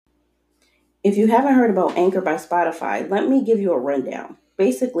If you haven't heard about Anchor by Spotify, let me give you a rundown.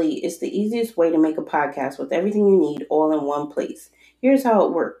 Basically, it's the easiest way to make a podcast with everything you need all in one place. Here's how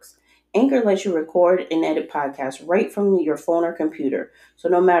it works. Anchor lets you record and edit podcasts right from your phone or computer. So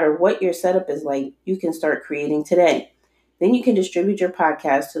no matter what your setup is like, you can start creating today. Then you can distribute your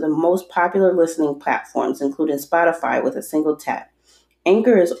podcast to the most popular listening platforms, including Spotify, with a single tap.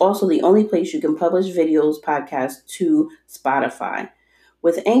 Anchor is also the only place you can publish videos, podcasts to Spotify.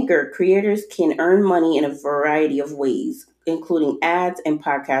 With Anchor, creators can earn money in a variety of ways, including ads and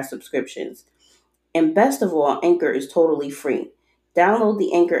podcast subscriptions. And best of all, Anchor is totally free. Download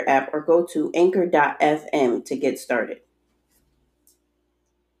the Anchor app or go to anchor.fm to get started.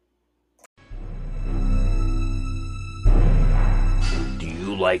 Do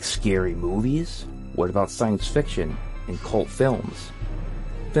you like scary movies? What about science fiction and cult films?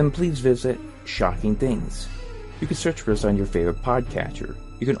 Then please visit Shocking Things. You can search for us on your favorite podcatcher.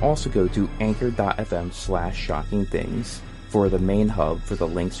 You can also go to anchor.fm/shockingthings for the main hub for the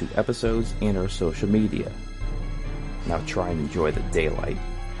links to episodes and our social media. Now try and enjoy the daylight.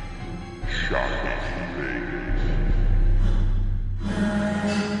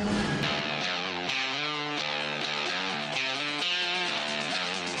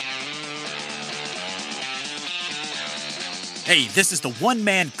 Hey, this is the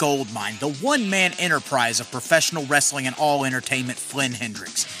one-man gold mine, the one-man enterprise of professional wrestling and all entertainment, Flynn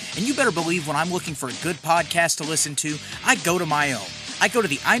Hendricks. And you better believe when I'm looking for a good podcast to listen to, I go to my own. I go to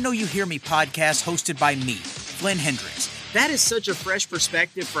the I Know You Hear Me podcast hosted by me, Flynn Hendricks. That is such a fresh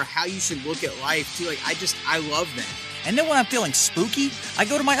perspective for how you should look at life, too. I love that. And then when I'm feeling spooky, I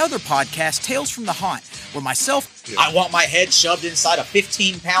go to my other podcast, Tales from the Haunt, where I want my head shoved inside a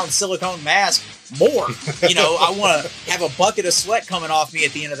 15-pound silicone mask. More. I want to have a bucket of sweat coming off me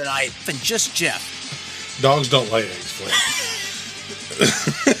at the end of the night than just Jeff. Dogs don't lay eggs, Flynn.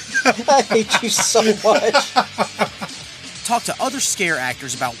 I hate you so much. Talk to other scare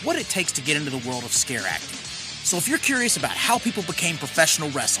actors about what it takes to get into the world of scare acting. So if you're curious about how people became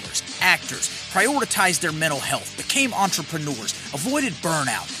professional wrestlers, actors, prioritized their mental health, became entrepreneurs, avoided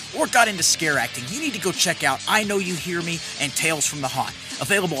burnout, or got into scare acting, you need to go check out I Know You Hear Me and Tales from the Haunt,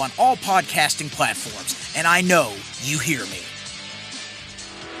 available on all podcasting platforms. And I know you hear me.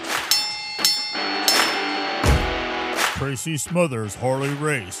 Tracy Smothers, Harley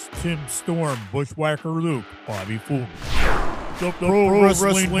Race, Tim Storm, Bushwhacker Luke, Bobby Fulton. The Pro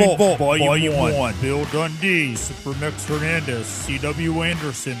Wrestling Vault, Volume 1, Bill Dundee, Supermex Hernandez, C.W.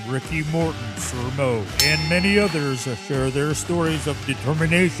 Anderson, Ricky Morton, Sir Mo, and many others share their stories of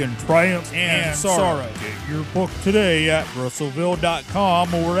determination, triumph, and sorrow. Get your book today at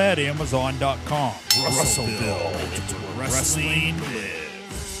Russellville.com or at Amazon.com. Russellville, it's where wrestling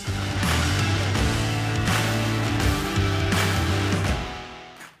lives.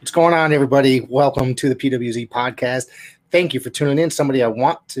 What's going on, everybody? Welcome to the PWZ podcast. Thank you for tuning in. Somebody I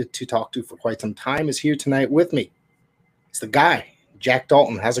want to talk to for quite some time is here tonight with me. It's the guy, Jack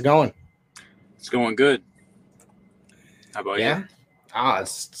Dalton. How's it going? It's going good. How about you?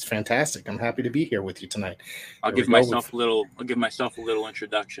 It's fantastic. I'm happy to be here with you tonight. I'll give myself a little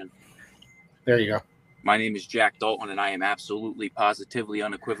introduction. There you go. My name is Jack Dalton, and I am absolutely, positively,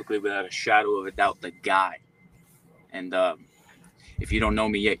 unequivocally, without a shadow of a doubt, the guy. And if you don't know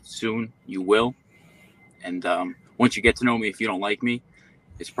me yet, soon you will. And once you get to know me, if you don't like me,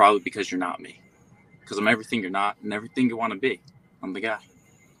 it's probably because you're not me. Because I'm everything you're not and everything you want to be. I'm the guy.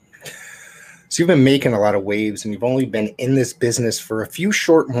 So you've been making a lot of waves, and you've only been in this business for a few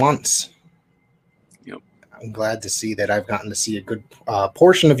short months. Yep. I'm glad to see that I've gotten to see a good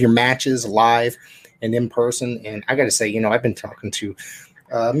portion of your matches live and in person. And I got to say, I've been talking to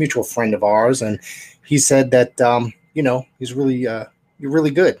a mutual friend of ours, and he said that, he's really, you're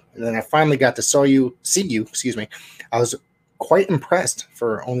really good. And then I finally got to see you. I was quite impressed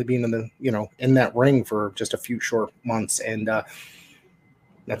for only being in that ring for just a few short months. And not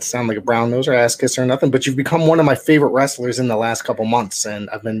to sound like a brown nose or ass kisser or nothing, but you've become one of my favorite wrestlers in the last couple months, and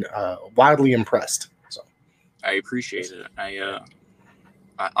I've been wildly impressed. So I appreciate it.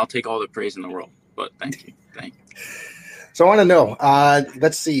 I'll take all the praise in the world, but thank you. So I want to know,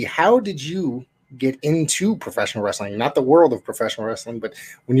 let's see, how did you get into professional wrestling? Not the world of professional wrestling, but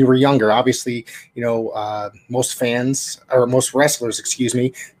when you were younger. Obviously, most wrestlers,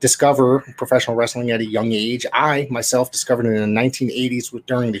 discover professional wrestling at a young age. I myself discovered it in the 1980s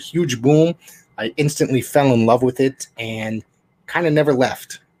during the huge boom. I instantly fell in love with it and kind of never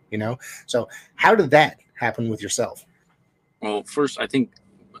left, So how did that happen with yourself? Well, first, I think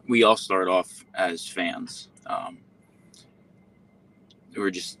we all start off as fans. We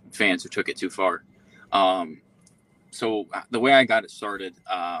were just fans who took it too far. So the way I got it started,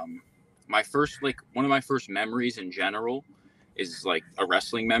 one of my first memories in general is like a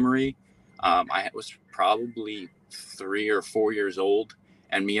wrestling memory. I was probably 3 or 4 years old,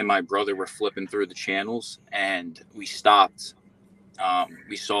 and me and my brother were flipping through the channels, and we stopped.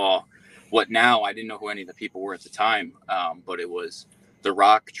 We saw what now I didn't know who any of the people were at the time, but it was The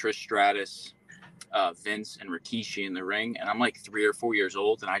Rock, Trish Stratus, Vince, and Rikishi in the ring, and I'm like 3 or 4 years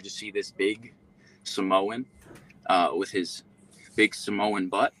old, and I just see this big Samoan with his big Samoan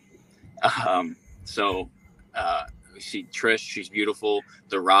butt. So we see Trish, she's beautiful,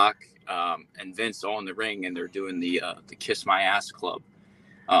 The Rock, and Vince all in the ring, and they're doing the Kiss My Ass Club.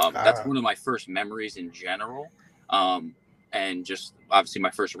 That's one of my first memories in general, and just obviously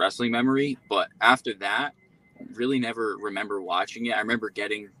my first wrestling memory. But after that, really never remember watching it. I remember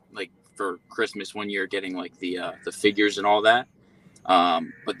getting like for Christmas one year, getting like the figures and all that.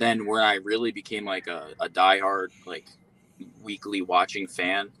 But then where I really became like a diehard like weekly watching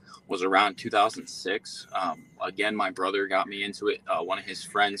fan was around 2006. Again, my brother got me into it. One of his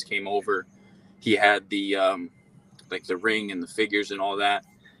friends came over. He had the like the ring and the figures and all that.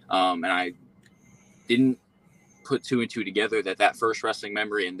 And I didn't put two and two together that first wrestling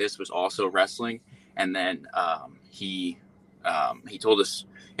memory and this was also wrestling. And then he told us,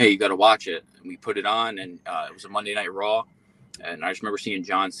 hey, you got to watch it. And we put it on, and it was a Monday Night Raw. And I just remember seeing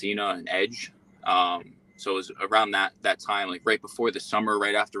John Cena and Edge. So it was around that time, like right before the summer,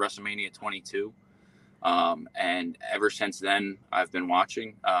 right after WrestleMania 22. And ever since then, I've been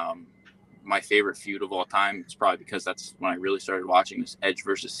watching. My favorite feud of all time, it's probably because that's when I really started watching, is Edge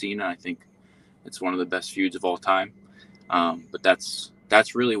versus Cena. I think it's one of the best feuds of all time. But that's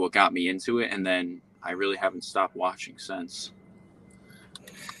really what got me into it. And then I really haven't stopped watching since.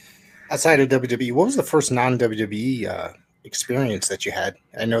 Outside of WWE, what was the first non-WWE experience that you had?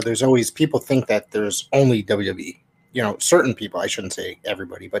 I know there's always people think that there's only WWE. You know, certain people, I shouldn't say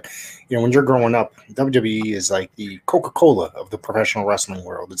everybody, but you know, when you're growing up, WWE is like the Coca-Cola of the professional wrestling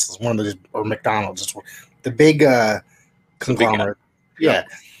world. It's one of those, or McDonald's, it's the big conglomerate. Yeah.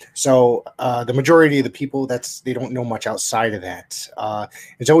 So the majority of the people, they don't know much outside of that.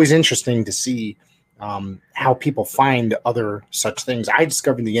 It's always interesting to see how people find other such things. I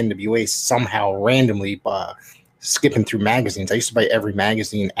discovered the NWA somehow randomly skipping through magazines. I used to buy every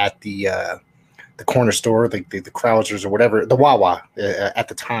magazine at the corner store, the Krausers or whatever, the Wawa at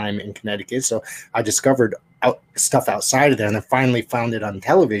the time in Connecticut. So I discovered stuff outside of there, and then finally found it on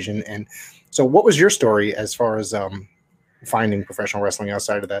television. And so, what was your story as far as finding professional wrestling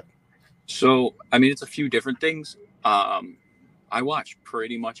outside of that? So, I mean, it's a few different things. I watch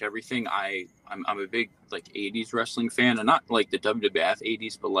pretty much everything. I'm a big like 80s wrestling fan, and not like the WWF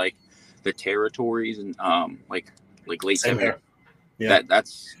 80s, but like the territories and like late 70s. Yeah.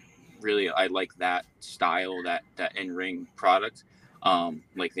 That's really, I like that style, that in-ring product,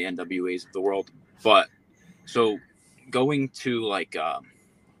 like the NWAs of the world. But so going to like a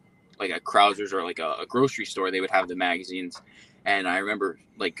Krausers or like a grocery store, they would have the magazines. And I remember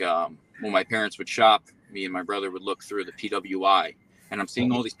like when my parents would shop, me and my brother would look through the PWI, and I'm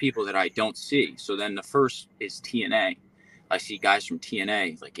seeing all these people that I don't see. So then the first is TNA. I see guys from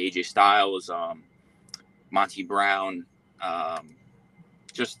TNA like AJ Styles, Monty Brown,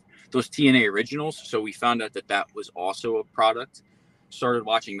 just those TNA originals. So we found out that was also a product. Started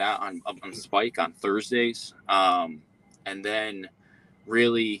watching that on Spike on Thursdays, and then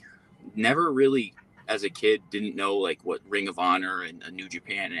really never really as a kid didn't know like what Ring of Honor and New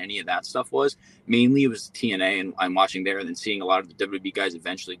Japan and any of that stuff was. Mainly it was TNA, and I'm watching there and then seeing a lot of the WWE guys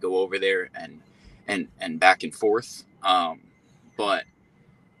eventually go over there and back and forth. But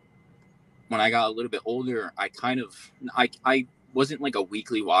when I got a little bit older, I wasn't like a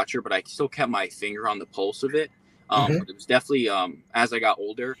weekly watcher, but I still kept my finger on the pulse of it. But it was definitely as I got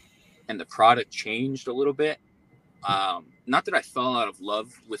older and the product changed a little bit. Not that I fell out of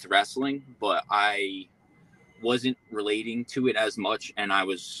love with wrestling, but I wasn't relating to it as much, and I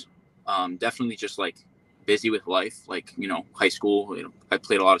was definitely just like busy with life, like, you know, high school. You know, I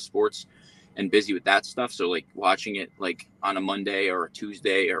played a lot of sports and busy with that stuff. So like watching it like on a Monday or a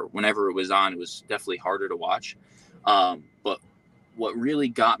Tuesday or whenever it was on, it was definitely harder to watch. But what really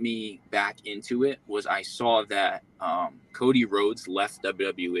got me back into it was I saw that Cody Rhodes left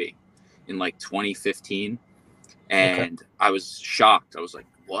WWE in like 2015. And I was shocked. I was like,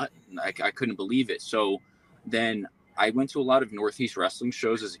 what? I couldn't believe it. So then I went to a lot of Northeast wrestling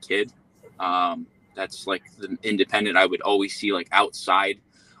shows as a kid. That's like the independent I would always see like outside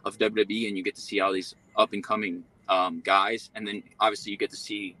of WWE, and you get to see all these up and coming guys. And then obviously you get to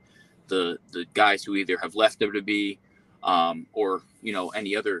see the guys who either have left WWE or, you know,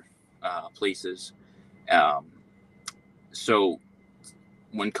 any other places. So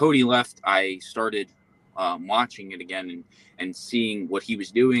when Cody left, I started watching it again and seeing what he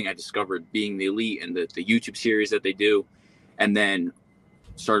was doing. I discovered Being the Elite and the YouTube series that they do, and then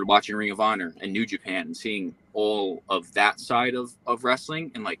started watching Ring of Honor and New Japan and seeing all of that side of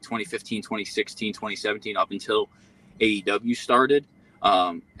wrestling in like 2015, 2016, 2017, up until AEW started.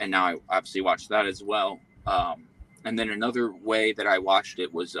 And now I obviously watched that as well. And then another way that I watched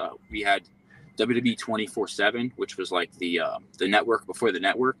it was we had WWE 24/7, which was like the network before the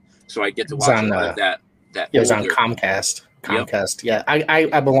network. So I get to watch a lot of that. It was on Comcast. Comcast, yep. Yeah,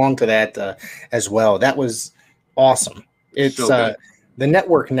 I belong to that as well. That was awesome. It's so the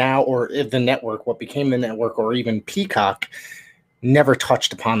network now, or if the network, what became the network, or even Peacock, never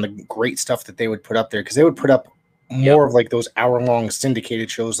touched upon the great stuff that they would put up there, because they would put up more of like those hour-long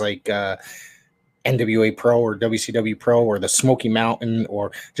syndicated shows like NWA Pro or WCW Pro or the Smoky Mountain,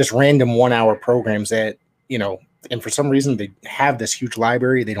 or just random 1-hour programs that, you know, and for some reason they have this huge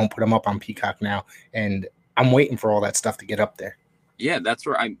library. They don't put them up on Peacock now, and I'm waiting for all that stuff to get up there. Yeah, that's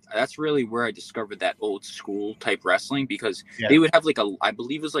really where I discovered that old school type wrestling, because they would have like I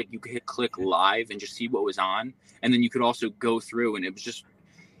believe it was like you could click live and just see what was on, and then you could also go through, and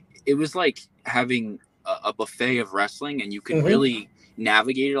it was like having a buffet of wrestling, and you could really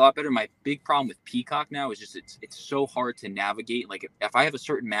navigate it a lot better. My big problem with Peacock now is just it's so hard to navigate. Like if I have a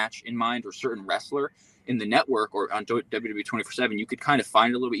certain match in mind or certain wrestler in the network or on WWE 24/7, you could kind of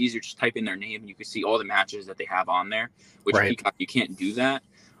find it a little bit easier. Just type in their name and you could see all the matches that they have on there, which Peacock, you can't do that.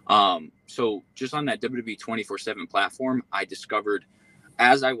 So just on that WWE 24/7 platform, I discovered,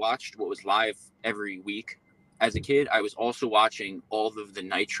 as I watched what was live every week as a kid, I was also watching all of the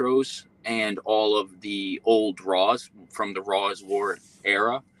Nitros and all of the old Raws from the Raws War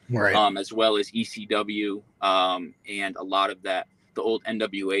era, as well as ECW, and a lot of that, the old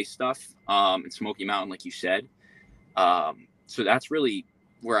NWA stuff, and Smoky Mountain, like you said. So that's really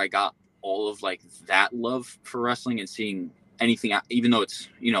where I got all of like that love for wrestling, and seeing anything, even though it's,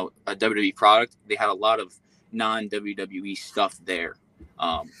 you know, a WWE product, they had a lot of non-WWE stuff there.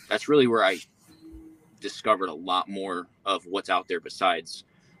 That's really where I discovered a lot more of what's out there besides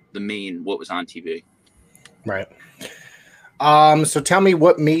the main, what was on TV. Right. So tell me,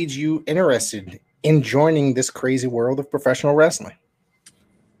 what made you interested in joining this crazy world of professional wrestling?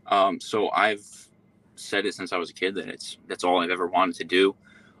 So I've said it since I was a kid that that's all I've ever wanted to do.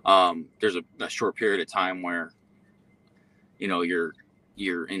 There's a short period of time where, you know, you're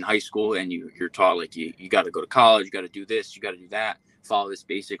in high school and you're taught like you got to go to college, you got to do this, you got to do that, follow this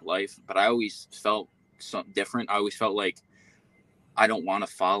basic life. But I always felt something different. I always felt like I don't want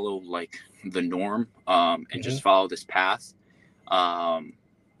to follow like the norm, and just follow this path.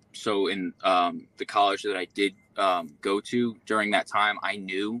 So in the college that I did go to during that time, I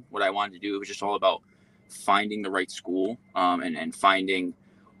knew what I wanted to do. It was just all about finding the right school, and finding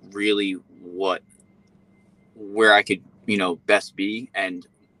really where I could, you know, best be. And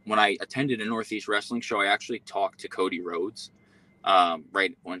when I attended a Northeast Wrestling show, I actually talked to Cody Rhodes,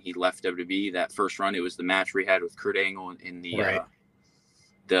 right when he left WWE. That first run, it was the match we had with Kurt Angle in the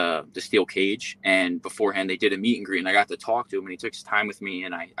steel cage, and beforehand they did a meet and greet, and I got to talk to him, and he took his time with me,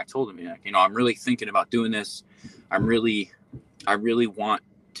 and I told him, you know, I'm really thinking about doing this. I really want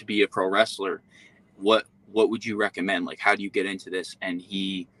to be a pro wrestler. What would you recommend? Like, how do you get into this? And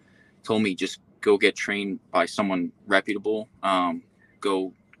he told me, just go get trained by someone reputable.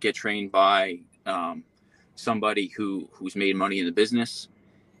 Go get trained by somebody who's made money in the business.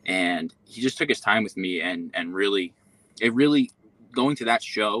 And he just took his time with me, and really going to that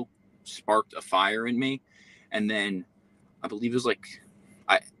show sparked a fire in me. And then I believe it was like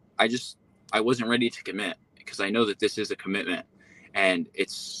I wasn't ready to commit, because I know that this is a commitment and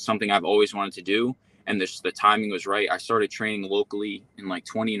it's something I've always wanted to do. And the timing was right. I started training locally in like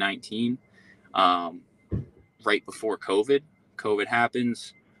 2019, right before COVID. COVID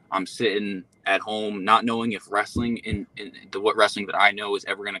happens. I'm sitting at home not knowing if wrestling in what wrestling that I know is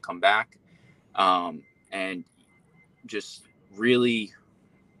ever going to come back. And just really,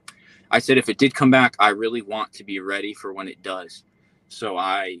 I said, if it did come back, I really want to be ready for when it does. So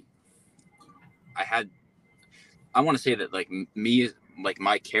I want to say that, like, me, like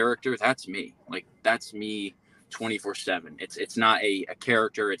my character, that's me. Like, that's me 24/7. It's not a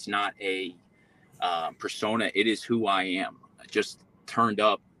character. It's not a persona. It is who I am. I just turned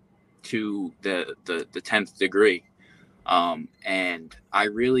up to the 10th degree. And I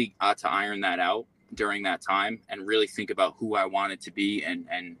really got to iron that out during that time and really think about who I wanted to be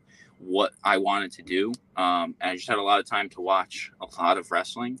and what I wanted to do. And I just had a lot of time to watch a lot of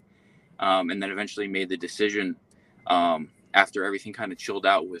wrestling. And then eventually made the decision, after everything kind of chilled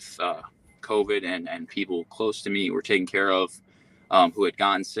out with COVID and people close to me were taken care of. who had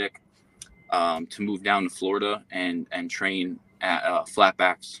gotten sick, to move down to Florida and train at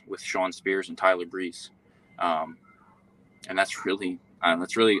flatbacks with Sean Spears and Tyler Breeze. And that's really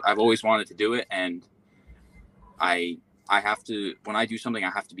I've always wanted to do it, and I have to, when I do something, I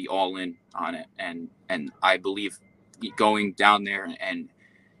have to be all in on it, and I believe going down there and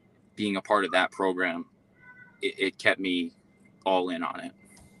being a part of that program, it kept me all in on it.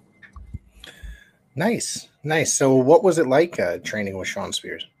 Nice. So what was it like training with Sean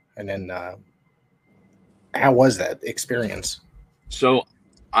Spears? And then how was that experience? So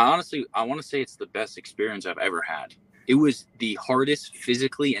I want to say it's the best experience I've ever had. It was the hardest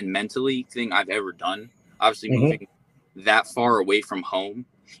physically and mentally thing I've ever done. Obviously, moving that far away from home.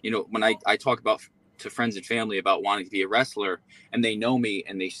 You know, when I talk about to friends and family about wanting to be a wrestler, and they know me,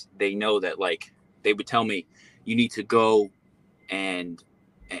 and they know that, like, they would tell me, you need to go and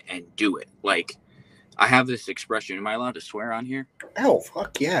do it. Like, I have this expression. Am I allowed to swear on here? Oh,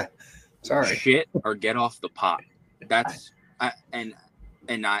 fuck yeah. Sorry. Shit or get off the pot. That's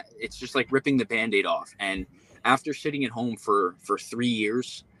it's just like ripping the Band-Aid off. And after sitting at home for 3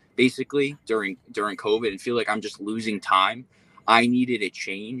 years, basically during COVID, and feel like I'm just losing time, I needed a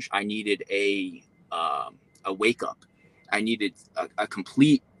change. I needed a wake up. I needed a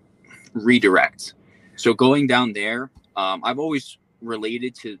complete redirect. So going down there, I've always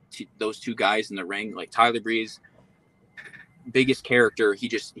related to those two guys in the ring, like Tyler Breeze, biggest character.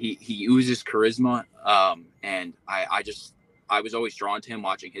 He oozes charisma, and I was always drawn to him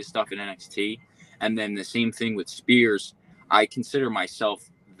watching his stuff in NXT. And then the same thing with Spears. I consider myself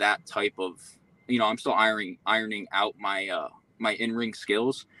that type of, I'm still ironing out my my in-ring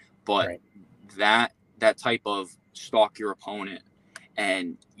skills, but right. that type of stalk your opponent,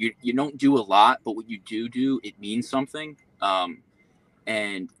 and you don't do a lot, but what you do, it means something.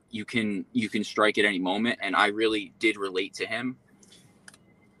 And you can strike at any moment, and I really did relate to him.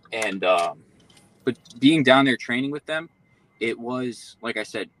 And but being down there training with them, it was, like I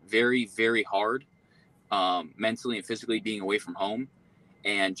said, very, very hard, mentally and physically, being away from home,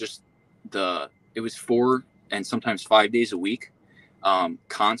 and just it was 4 and sometimes 5 days a week,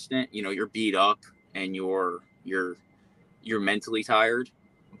 constant. You're beat up and you're mentally tired,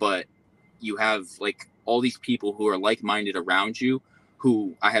 but you have, like, all these people who are like-minded around you.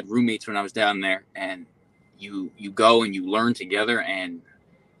 Who I had roommates when I was down there, and you go and you learn together, and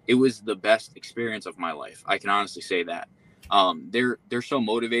it was the best experience of my life. I can honestly say that. They're so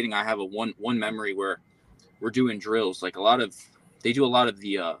motivating. I have a one memory where we're doing drills, like they do a lot of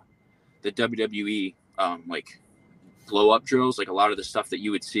the WWE like blow up drills, like a lot of the stuff that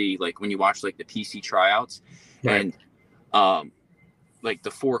you would see like when you watch like the PC tryouts, right. And like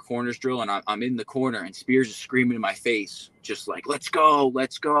the 4 corners drill, and I'm in the corner, and Spears is screaming in my face, just like, let's go.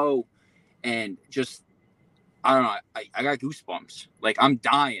 And just, I don't know, I got goosebumps. Like, I'm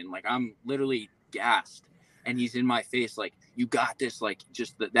dying. Like, I'm literally gassed. And he's in my face, like, you got this, like,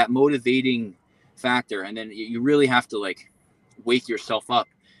 just that motivating factor. And then you really have to, like, wake yourself up,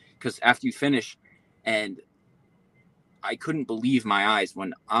 because after you finish, and I couldn't believe my eyes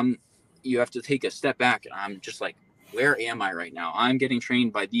when you have to take a step back, and I'm just like, where am I right now? I'm getting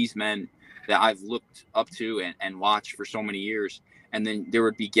trained by these men that I've looked up to and watched for so many years. And then there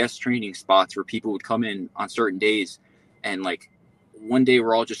would be guest training spots where people would come in on certain days. And like one day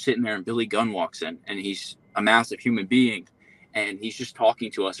we're all just sitting there, and Billy Gunn walks in, and he's a massive human being, and he's just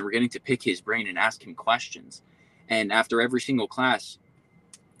talking to us, and we're getting to pick his brain and ask him questions. And after every single class,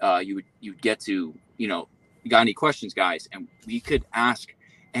 you'd get to, you got any questions, guys? And we could ask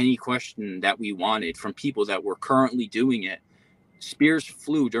any question that we wanted from people that were currently doing it. Spears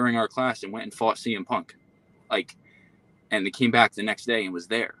flew during our class and went and fought CM Punk, like, and they came back the next day and was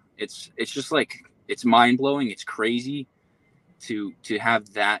there. It's just like, it's mind blowing. It's crazy to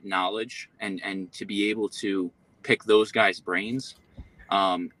have that knowledge and to be able to pick those guys' brains.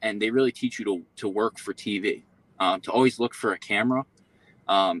 And they really teach you to work for TV, to always look for a camera,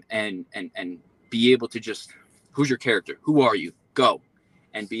 and be able to just, who's your character? Who are you? Go.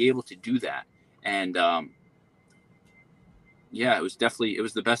 And be able to do that. And yeah, it was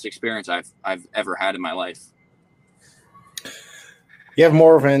the best experience I've ever had in my life. You have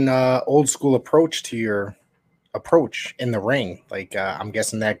more of an old school approach to your approach in the ring. Like, I'm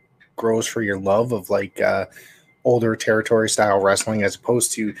guessing that grows for your love of like older territory style wrestling, as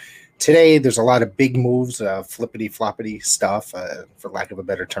opposed to today. There's a lot of big moves, flippity floppity stuff, for lack of a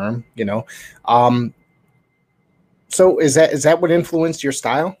better term, So is that what influenced your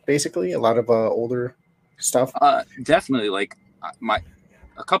style? Basically, a lot of older stuff. Definitely. Like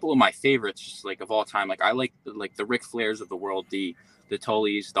a couple of my favorites, like of all time. Like I like the Ric Flairs of the world, the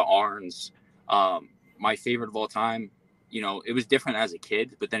Tullys, the Arns. My favorite of all time, it was different as a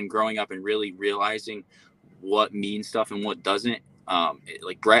kid, but then growing up and really realizing what means stuff and what doesn't.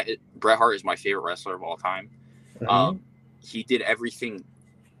 Like Bret Hart is my favorite wrestler of all time. He did everything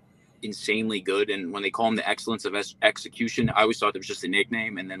insanely good, and when they call him the excellence of execution, I always thought it was just a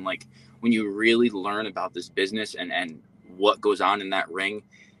nickname. And then like when you really learn about this business and what goes on in that ring,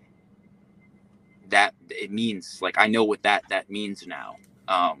 that it means, like, I know what that means now.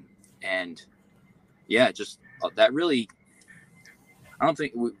 And yeah, just that really, I don't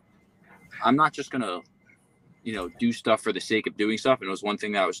think I'm not just gonna do stuff for the sake of doing stuff. And it was one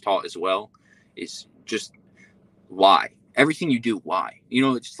thing that I was taught as well, is just why. Everything you do, why?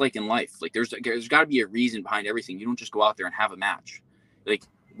 It's just like in life. Like there's got to be a reason behind everything. You don't just go out there and have a match. Like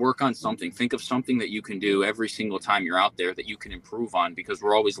work on something. Think of something that you can do every single time you're out there that you can improve on, because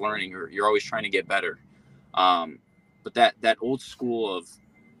we're always learning, or you're always trying to get better. But that old school of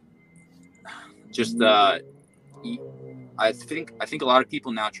just I think a lot of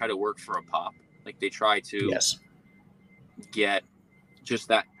people now try to work for a pop. Like they try to get just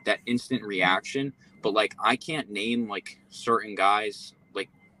that instant reaction. But like I can't name like certain guys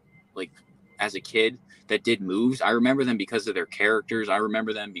like as a kid that did moves. I remember them because of their characters. I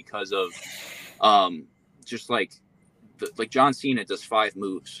remember them because of just like John Cena does 5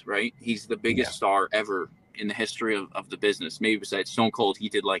 moves, right? He's the biggest star ever in the history of the business. Maybe besides Stone Cold, he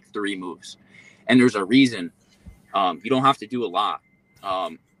did like 3 moves. And there's a reason. You don't have to do a lot.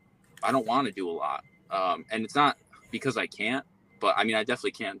 I don't want to do a lot. And it's not because I can't, but I mean, I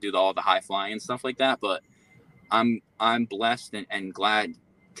definitely can't do all the high flying and stuff like that. But I'm blessed and glad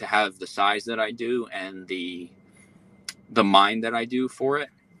to have the size that I do and the mind that I do for it.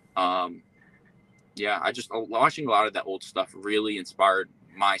 I just watching a lot of that old stuff really inspired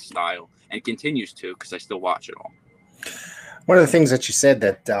my style, and continues to, because I still watch it all. One of the things that you said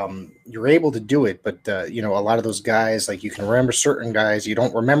that you're able to do it, but a lot of those guys, like you can remember certain guys, you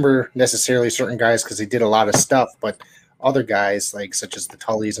don't remember necessarily certain guys because they did a lot of stuff, but other guys, like such as the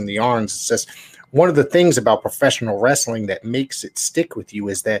Tullys and the Arns, it's just one of the things about professional wrestling that makes it stick with you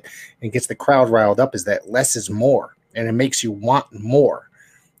is that, and gets the crowd riled up, is that less is more, and it makes you want more.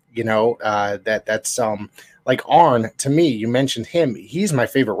 That's like Arn, to me, you mentioned him, he's my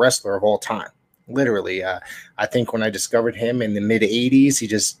favorite wrestler of all time. Literally, I think when I discovered him in the mid 80s, he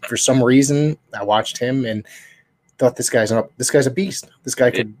just, for some reason, I watched him and thought this guy's a beast. This guy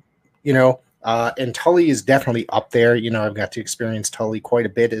could, and Tully is definitely up there. I've got to experience Tully quite a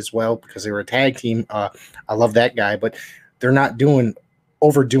bit as well because they were a tag team. I love that guy, but they're not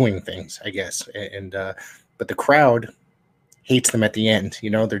overdoing things, I guess. And but the crowd hates them at the end.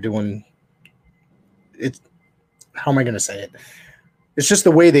 They're doing it. How am I going to say it? It's just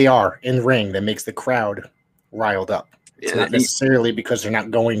the way they are in the ring that makes the crowd riled up. It's not necessarily because they're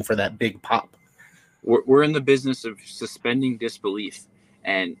not going for that big pop. We're in the business of suspending disbelief,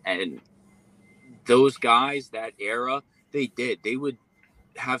 and those guys, that era, they would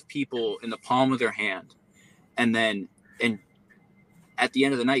have people in the palm of their hand, and at the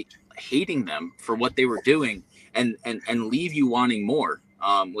end of the night, hating them for what they were doing, and leave you wanting more.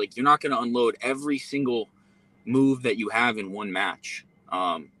 Like you're not going to unload every single move that you have in one match.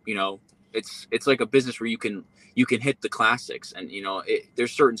 It's like a business where you can hit the classics, and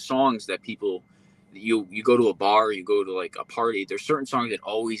there's certain songs that people, you go to a bar, you go to like a party, there's certain songs that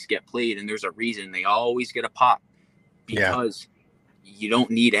always get played, and there's a reason they always get a pop, because you don't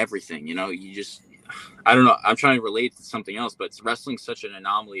need everything. You just, I don't know, I'm trying to relate to something else, but wrestling's such an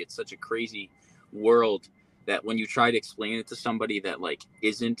anomaly. It's such a crazy world that when you try to explain it to somebody that like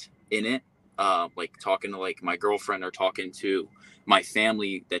isn't in it, like talking to like my girlfriend or talking to my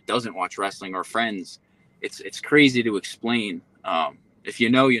family that doesn't watch wrestling or friends, it's crazy to explain. If you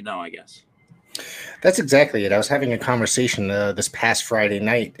know, I guess. That's exactly it. I was having a conversation this past Friday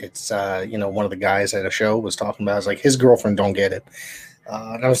night. It's one of the guys at a show was talking about, I was like, his girlfriend don't get it.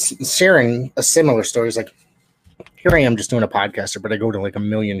 And I was sharing a similar story. It's like, here I am just doing a podcaster, but I go to like a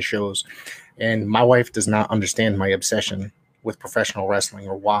million shows, and my wife does not understand my obsession with professional wrestling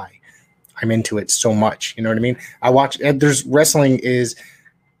or why I'm into it so much. You know what I mean? I watch, there's wrestling is,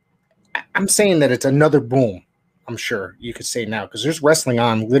 I'm saying that it's another boom. I'm sure you could say now, because there's wrestling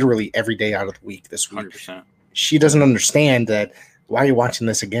on literally every day out of the week this week. 100%. She doesn't understand that. Why are you watching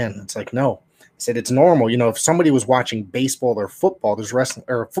this again? It's like, no. I said it's normal. If somebody was watching baseball or football, there's wrestling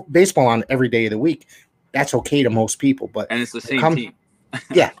or baseball on every day of the week. That's okay to most people. And it's the same team.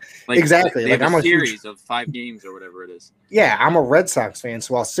 Yeah, like, exactly. They have I'm a series of 5 games or whatever it is. Yeah, I'm a Red Sox fan,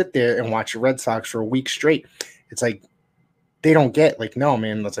 so I'll sit there and watch the Red Sox for a week straight. It's like, they don't get, like, no,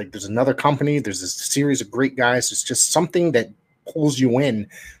 man, it's like there's another company, there's this series of great guys. It's just something that pulls you in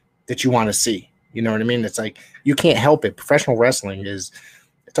that you want to see. You know what I mean? It's like you can't help it. Professional wrestling it's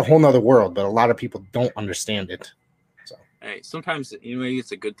a whole nother world, but a lot of people don't understand it. So hey, sometimes maybe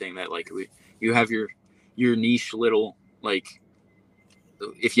it's a good thing that like you have your niche little like.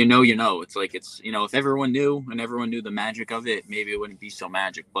 If you know, you know. It's like it's if everyone knew and everyone knew the magic of it, maybe it wouldn't be so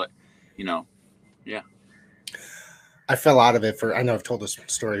magic. But yeah. I fell out of it I know I've told this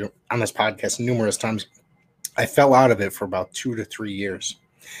story on this podcast numerous times. I fell out of it for about 2 to 3 years.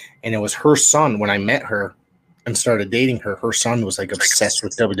 And it was her son, when I met her and started dating her, her son was like obsessed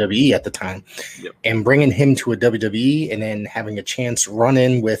with WWE at the time. Yep. And bringing him to a WWE and then having a chance run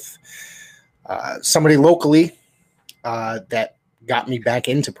in with somebody locally that got me back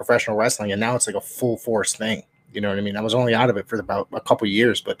into professional wrestling. And now it's like a full force thing. You know what I mean? I was only out of it for about a couple of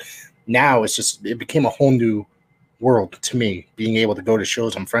years, but now it became a whole new world to me, being able to go to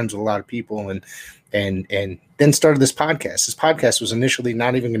shows. I'm friends with a lot of people and then started this podcast. This podcast was initially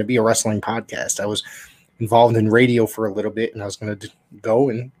not even going to be a wrestling podcast. I was involved in radio for a little bit, and I was going to go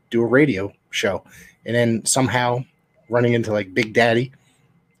and do a radio show. And then somehow running into like Big Daddy,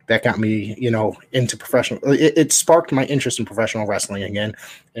 that got me, into professional. It sparked my interest in professional wrestling again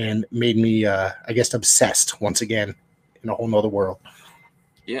and made me, I guess, obsessed once again in a whole nother world.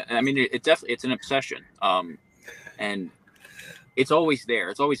 Yeah. I mean, it definitely, it's an obsession. And it's always there.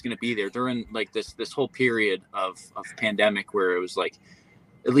 It's always going to be there during like this whole period of pandemic where it was like,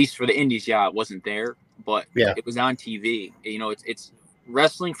 at least for the indies, yeah, it wasn't there, but it was on TV. It's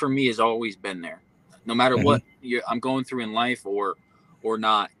wrestling for me has always been there, no matter what I'm going through in life or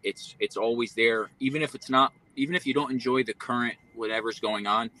not. It's always there. Even if you don't enjoy the current whatever's going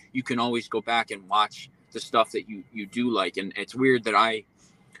on, you can always go back and watch the stuff that you do like. And it's weird that I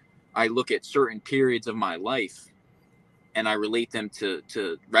look at certain periods of my life and I relate them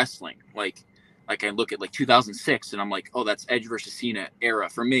to wrestling. Like I look at like 2006 and I'm like, oh, that's Edge versus Cena era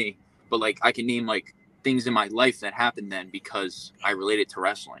for me. But like I can name like things in my life that happened then because I related to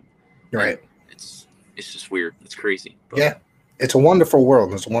wrestling. Right. And it's just weird. It's crazy. But yeah. It's a wonderful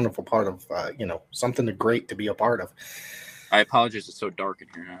world. It's a wonderful part of, something great to be a part of. I apologize. It's so dark in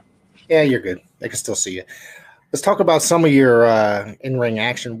here now. Yeah, you're good. I can still see you. Let's talk about some of your in-ring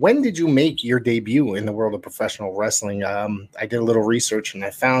action. When did you make your debut in the world of professional wrestling? I did a little research, and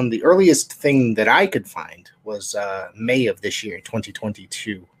I found the earliest thing that I could find was May of this year,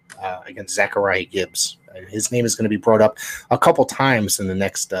 2022, against Zachariah Gibbs. His name is going to be brought up a couple times in the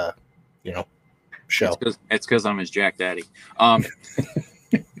next, show. It's because I'm his Jack Daddy.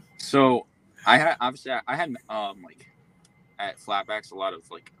 So I had like at Flatbacks a lot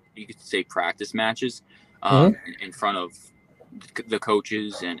of like you could say practice matches. In front of the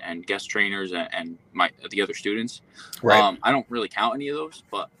coaches and guest trainers and the other students. Right. I don't really count any of those,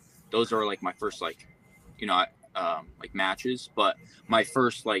 but those are like my first like matches. But my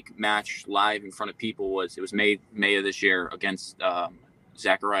first like match live in front of people was May of this year against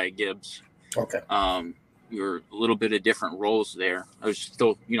Zachariah Gibbs. Okay. We were a little bit of different roles there. I was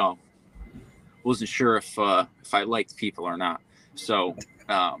still wasn't sure if I liked people or not. So.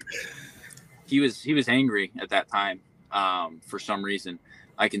 He was angry at that time for some reason.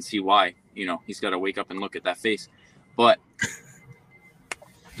 I can see why. He's got to wake up and look at that face. But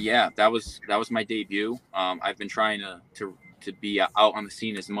yeah, that was my debut. I've been trying to be out on the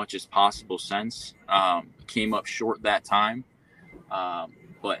scene as much as possible since. Came up short that time,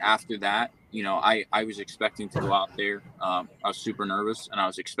 but after that, I was expecting to go out there. I was super nervous, and I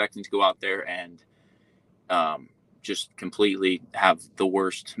was expecting to go out there and just completely have the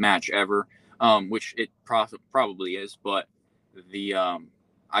worst match ever. Which it probably is, but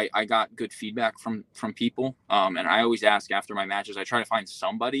I got good feedback from people, and I always ask after my matches. I try to find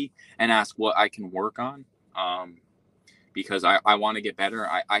somebody and ask what I can work on, because I want to get better.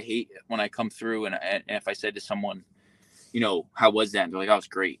 I hate when I come through and if I said to someone, how was that? And they're like, "Oh, it was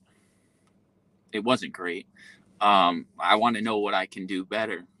great." It wasn't great. I want to know what I can do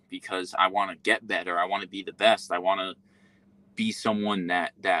better because I want to get better. I want to be the best. I want to be someone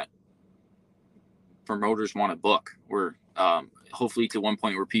that promoters want to book. We're hopefully to one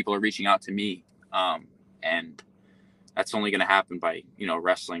point where people are reaching out to me, and that's only going to happen by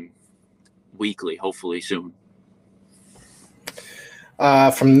wrestling weekly, hopefully soon.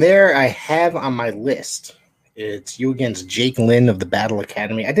 From there, I have on my list, it's you against Jake Lynn of the Battle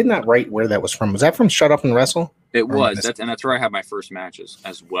Academy. I did not write where that was from. Was that from Shut Up and Wrestle? It was. That's where I have my first matches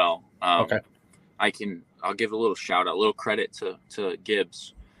as well. Okay. I'll give a little shout out, a little credit to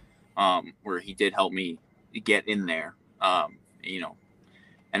Gibbs, where he did help me get in there,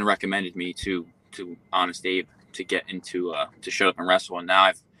 and recommended me to Honest Abe to get into to Shut Up and Wrestle. And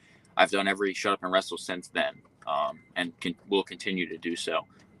now I've done every Shut Up and Wrestle since then, and will continue to do so.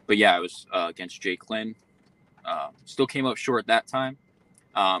 But yeah, it was against Jake Lynn. Still came up short that time.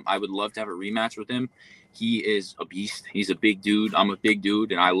 I would love to have a rematch with him. He is a beast. He's a big dude. I'm a big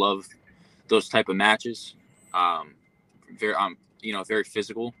dude, and I love those type of matches. Very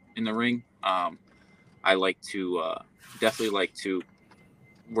physical in the ring. I like to definitely like to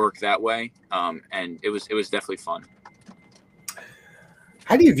work that way. And it was definitely fun.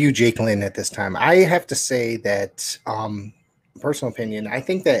 How do you view Jake Lynn at this time? I have to say that, personal opinion, I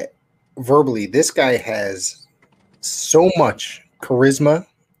think that verbally, this guy has so much charisma.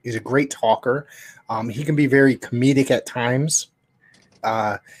 He's a great talker. He can be very comedic at times.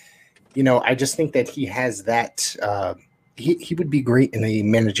 I just think that he has that. He would be great in a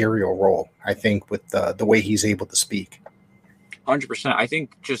managerial role, I think, with the way he's able to speak. 100%. I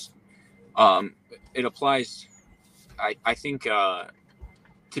think just it applies. I think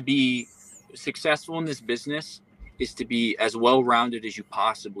to be successful in this business is to be as well-rounded as you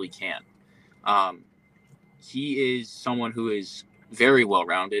possibly can. He is someone who is very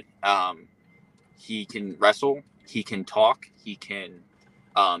well-rounded. He can wrestle. He can talk. He can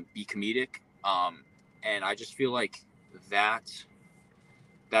be comedic. And I just feel like that's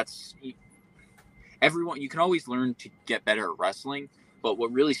everyone. You can always learn to get better at wrestling, but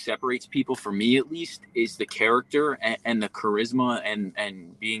what really separates people, for me at least, is the character and the charisma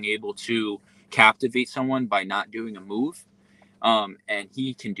and being able to captivate someone by not doing a move. And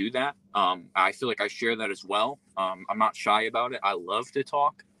he can do that. I feel like I share that as well. I'm not shy about it. I love to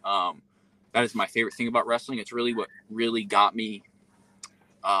talk. That is my favorite thing about wrestling. It's really what really got me,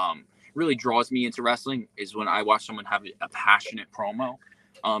 really draws me into wrestling, is when I watch someone have a passionate promo.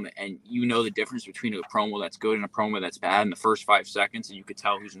 And you know the difference between a promo that's good and a promo that's bad in the first 5 seconds, and you could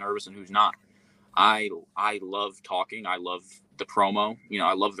tell who's nervous and who's not. I love talking. I love the promo.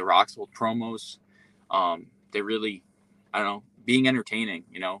 I love the Rock's promos. They really, I don't know, being entertaining,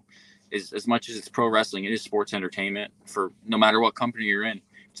 is as much as it's pro wrestling, it is sports entertainment. For no matter what company you're in,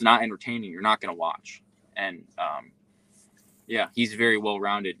 if it's not entertaining, you're not going to watch. And yeah, he's very well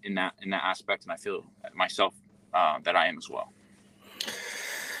rounded in that aspect, and I feel myself that I am as well.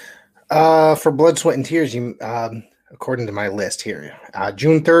 For Blood, Sweat, and Tears, you, according to my list here,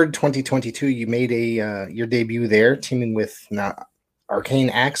 June 3rd, 2022, you made your debut there, teaming with Arcane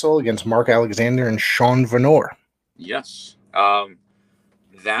Axel against Mark Alexander and Sean Venor. Yes.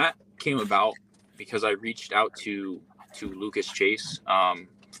 That came about because I reached out to Lucas Chase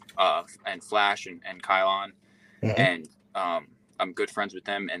and Flash and Kylon, and I'm good friends with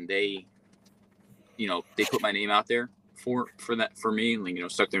them, and they put my name out there for me,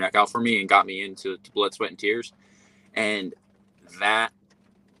 and stuck their neck out for me and got me into Blood, Sweat, and Tears. And that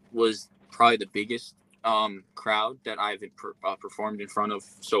was probably the biggest crowd that I've performed in front of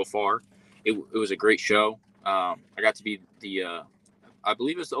so far. It was a great show. I got to be I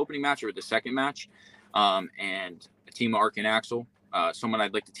believe it was the opening match or the second match, and a team of Ark and Axel, someone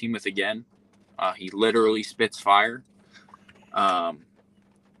I'd like to team with again. He literally spits fire.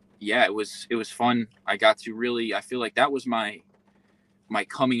 Yeah, it was fun. I got to really, I feel like that was my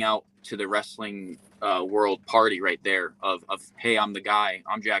coming out to the wrestling world party right there of, hey, I'm the guy,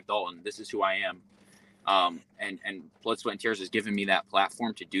 I'm Jack Dalton, this is who I am. And Blood, Sweat, and Tears has given me that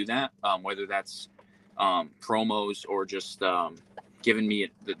platform to do that, whether that's promos or just giving me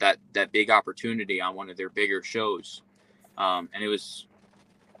that big opportunity on one of their bigger shows. And it's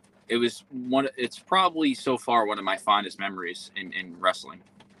probably so far one of my fondest memories in wrestling.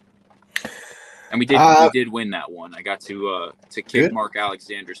 And we did win that one. I got to kick good. Mark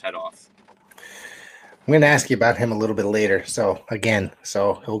Alexander's head off. I'm going to ask you about him a little bit later. So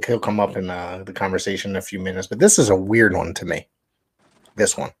he'll come up in the conversation in a few minutes. But this is a weird one to me.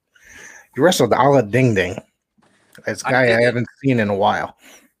 This one, you wrestled Ala Ding Ding. This guy I haven't seen in a while.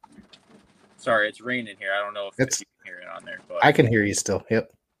 Sorry, it's raining here. I don't know if you can hear it on there. But I can hear you still. Yep.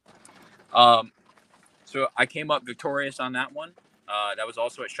 So I came up victorious on that one. That was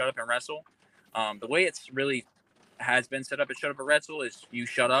also at Shut Up and Wrestle. The way it's really has been set up at Shut Up and Wrestle is you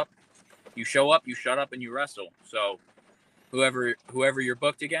shut up, you show up, you shut up, and you wrestle. So whoever you're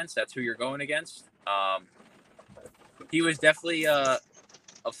booked against, that's who you're going against. He was definitely it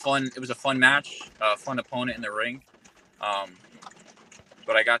was a fun match, a fun opponent in the ring.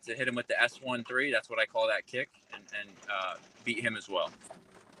 But I got to hit him with the S1-3. That's what I call that kick, and beat him as well.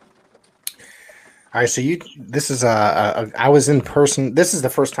 All right, so this is I was in person. This is the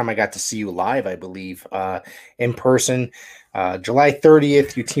first time I got to see you live, I believe, in person. July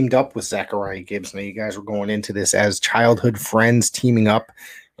 30th, you teamed up with Zachariah Gibbs. Now, you guys were going into this as childhood friends, teaming up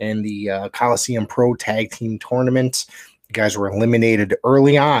in the Coliseum Pro Tag Team Tournament. You guys were eliminated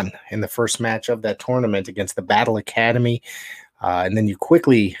early on in the first match of that tournament against the Battle Academy. And then you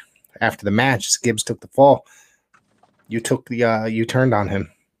quickly, after the match, as Gibbs took the fall, you turned on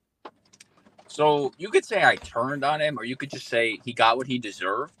him. So you could say I turned on him, or you could just say he got what he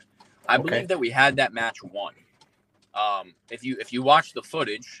deserved. I believe that we had that match won. If you watch the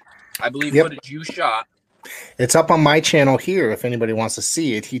footage, I believe footage you shot. It's up on my channel here if anybody wants to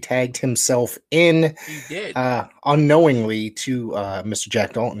see it. He tagged himself in. He did. Unknowingly to Mr.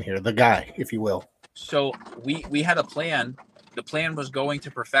 Jack Dalton here, the guy, if you will. So we had a plan. The plan was going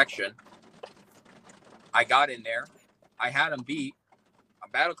to perfection. I got in there. I had him beat.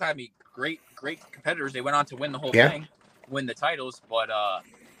 Battle Academy, great competitors. They went on to win the whole thing, win the titles, but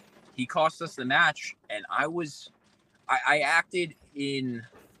he cost us the match, and I acted in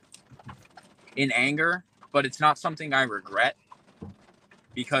anger, but it's not something I regret,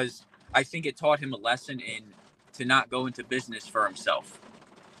 because I think it taught him a lesson to not go into business for himself.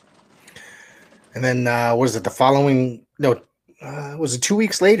 And then was it the following? No, was it 2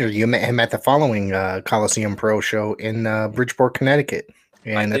 weeks later? You met him at the following Coliseum Pro show in Bridgeport, Connecticut,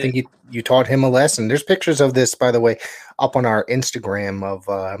 and I think you taught him a lesson. There's pictures of this, by the way, up on our Instagram of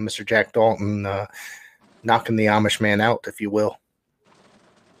Mr. Jack Dalton knocking the Amish man out, if you will.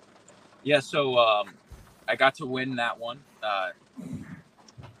 Yeah, so I got to win that one.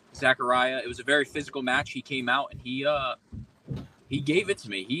 Zachariah, it was a very physical match. He came out and he gave it to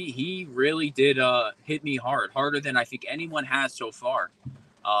me. He really did hit me harder than I think anyone has so far.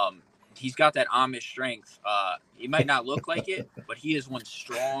 He's got that Amish strength. He might not look like it, but he is one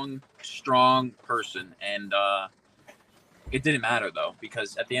strong person. And it didn't matter, though,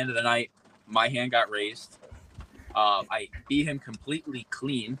 because at the end of the night, my hand got raised. I beat him completely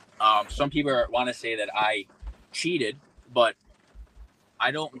clean. Some people want to say that I cheated, but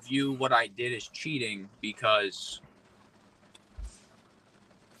I don't view what I did as cheating because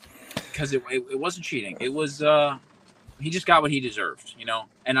it wasn't cheating. It was he just got what he deserved, you know.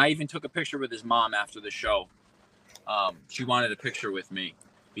 And I even took a picture with his mom after the show. She wanted a picture with me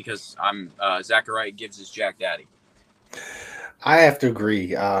because I'm Zachariah Gibbs' Jack Daddy. I have to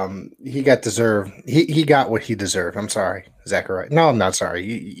agree. He got what he deserved. I'm sorry, Zachariah. No, I'm not sorry.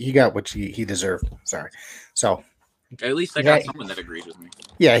 He got what he deserved. Sorry. So at least I got someone that agrees with me.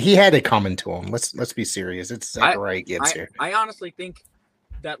 Yeah, he had it coming to him. Let's be serious. It's Zachariah Gibbs here. I honestly think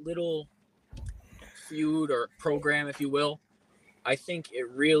that little feud or program, if you will, I think it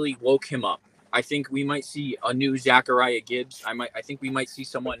really woke him up. I think we might see a new Zachariah Gibbs. I think we might see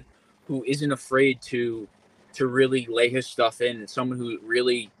someone who isn't afraid to really lay his stuff in, and someone who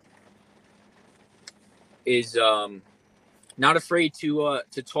really is not afraid to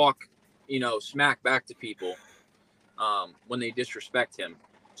talk, smack back to people when they disrespect him.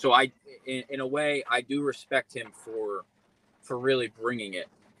 So in a way, I do respect him for really bringing it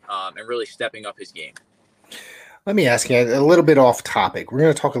and really stepping up his game. Let me ask you a little bit off topic. We're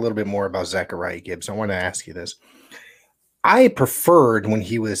going to talk a little bit more about Zachariah Gibbs. I want to ask you this. I preferred when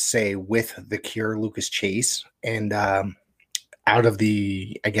he was, say, with The Cure, Lucas Chase, and out of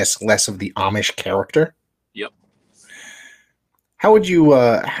the, I guess, less of the Amish character. Yep. How would you,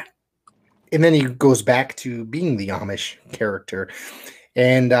 and then he goes back to being the Amish character.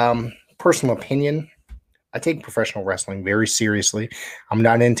 And personal opinion, I take professional wrestling very seriously. I'm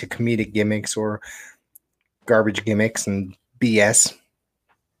not into comedic gimmicks or garbage gimmicks and BS.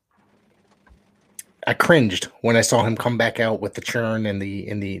 I cringed when I saw him come back out with the churn and the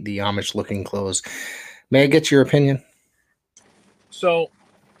Amish looking clothes. May I get your opinion? So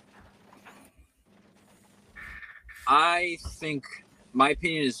I think my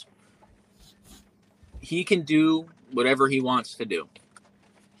opinion is he can do whatever he wants to do.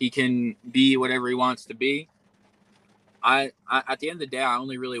 He can be whatever he wants to be. I at the end of the day, I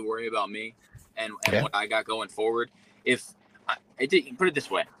only really worry about me and what I got going forward. Put it this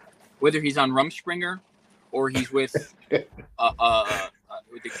way. Whether he's on Rumspringer or he's with The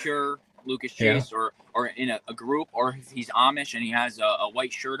Cure, Lucas Chase, or in a group, or if he's Amish and he has a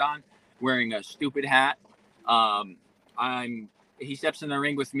white shirt on, wearing a stupid hat, he steps in the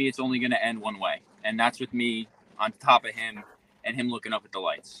ring with me, it's only going to end one way, and that's with me on top of him and him looking up at the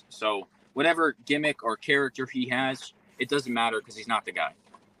lights. So whatever gimmick or character he has, it doesn't matter because he's not the guy.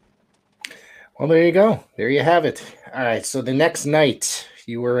 Well, there you go. There you have it. All right. So the next night,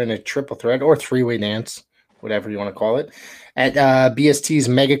 you were in a triple threat or three-way dance, whatever you want to call it, at BST's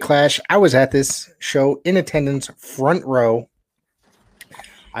Mega Clash. I was at this show in attendance, front row.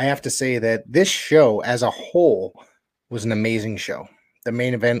 I have to say that this show as a whole was an amazing show. The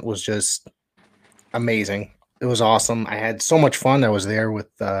main event was just amazing. It was awesome. I had so much fun. I was there with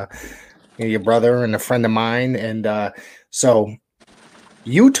your brother and a friend of mine. And so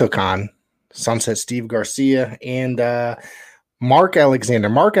you took on Sunset Steve Garcia and Mark Alexander.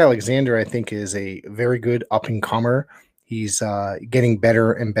 Mark Alexander, I think, is a very good up and comer. He's getting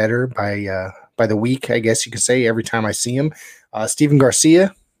better and better by the week, I guess you could say. Every time I see him, Steven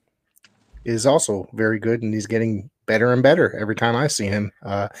Garcia is also very good, and he's getting better and better every time I see him.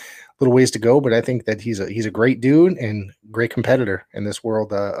 Little ways to go, but I think that he's a great dude and great competitor in this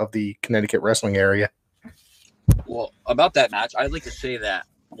world of the Connecticut wrestling area. Well, about that match, I'd like to say that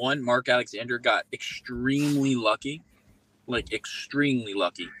one, Mark Alexander got extremely lucky, like extremely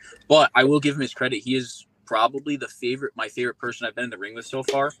lucky. But I will give him his credit. He is probably my favorite person I've been in the ring with so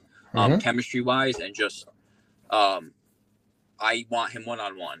far, chemistry wise, and just I want him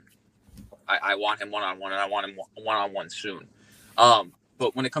one-on-one. I want him one-on-one, and I want him one-on-one soon.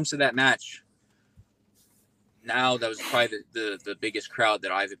 But when it comes to that match, now that was probably the biggest crowd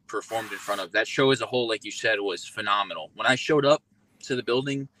that I've performed in front of. That show as a whole, like you said, was phenomenal. When I showed up to the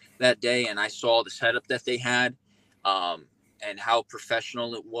building that day and I saw the setup that they had, and how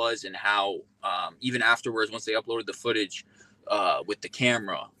professional it was, and how even afterwards, once they uploaded the footage with the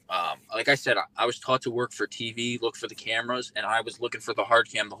camera, like I said, I was taught to work for TV, look for the cameras, and I was looking for the hard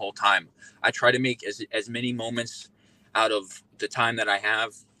cam the whole time. I try to make as many moments out of the time that I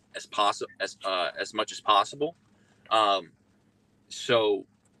have as much as possible. So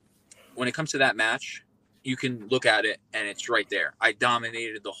when it comes to that match, you can look at it and it's right there. I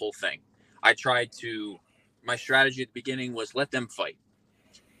dominated the whole thing. My strategy at the beginning was let them fight.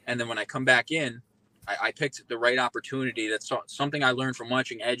 And then when I come back in, I picked the right opportunity. That's something I learned from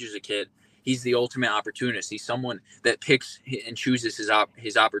watching Edge as a kid. He's the ultimate opportunist. He's someone that picks and chooses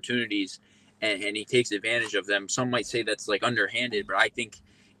his opportunities, and he takes advantage of them. Some might say that's like underhanded, but I think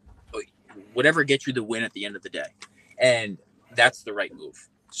whatever gets you the win at the end of the day. And that's the right move.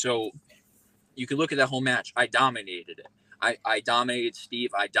 So you could look at that whole match. I dominated it. I dominated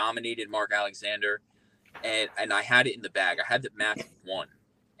Steve. I dominated Mark Alexander. And I had it in the bag. I had the match won.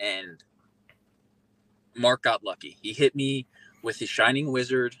 And Mark got lucky. He hit me with his Shining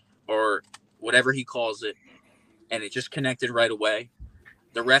Wizard, or whatever he calls it, and it just connected right away.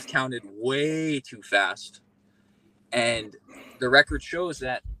 The ref counted way too fast. And the record shows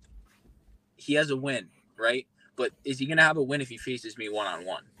that he has a win, right? But is he going to have a win if he faces me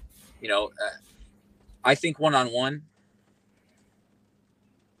one-on-one? I think one-on-one,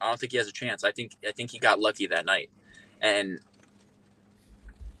 I don't think he has a chance. I think he got lucky that night. And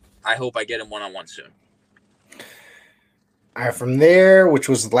I hope I get him one-on-one soon. From there, which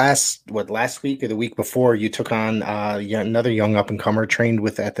was last week or the week before, you took on another young up-and-comer trained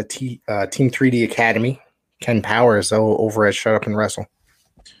with at the Team 3D Academy, Ken Powers, over at Shut Up and Wrestle.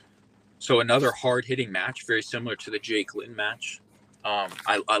 So another hard-hitting match, very similar to the Jake Lynn match.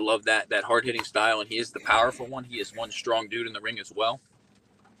 I love that hard-hitting style, and he is the powerful one. He is one strong dude in the ring as well.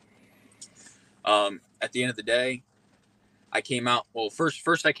 At the end of the day, I came out. Well,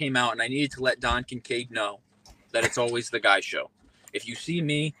 first I came out, and I needed to let Don Kincaid know that it's always the guy show. If you see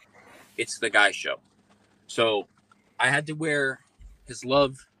me, it's the guy show. So I had to wear his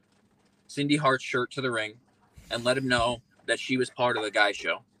love Cindy Hart shirt to the ring and let him know that she was part of the guy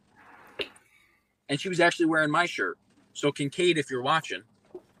show. And she was actually wearing my shirt. So Kincaid, if you're watching,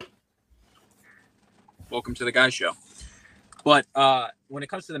 welcome to the guy show. But when it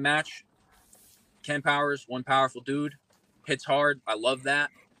comes to the match, Ken Powers, one powerful dude, hits hard. I love that.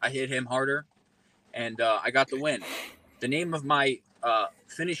 I hit him harder. And I got the win. The name of my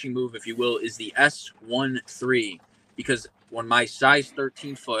finishing move, if you will, is the S13, because when my size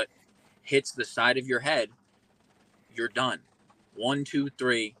 13 foot hits the side of your head, you're done. 1, 2,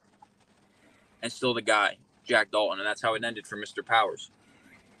 3, and still the guy, Jack Dalton. And that's how it ended for Mr. Powers.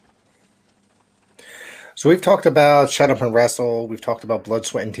 So we've talked about Shut Up and Wrestle. We've talked about Blood,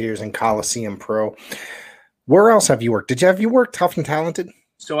 Sweat, and Tears and Coliseum Pro. Where else have you worked? Have you worked Tough and Talented?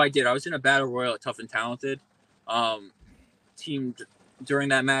 So I did. I was in a battle royal at Tough and Talented. Teamed during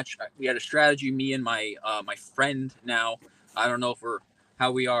that match. We had a strategy. Me and my friend now. I don't know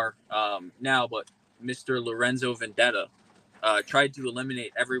how we are now, but Mr. Lorenzo Vendetta tried to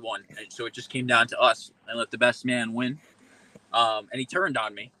eliminate everyone, and so it just came down to us and let the best man win. And he turned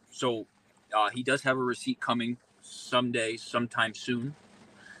on me. So he does have a receipt coming sometime soon.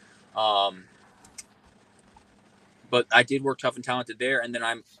 But I did work Tough and Talented there. And then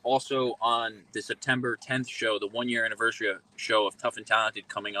I'm also on the September 10th show, the 1-year anniversary show of Tough and Talented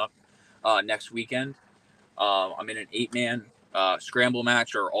coming up next weekend. I'm in an 8-man scramble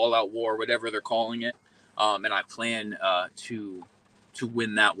match or all-out war, whatever they're calling it. And I plan to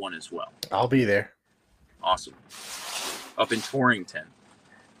win that one as well. I'll be there. Awesome. Up in Torrington.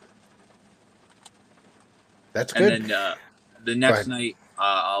 That's good. And then the next night,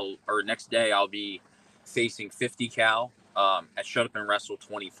 next day, I'll be facing 50 cal at Shut Up and Wrestle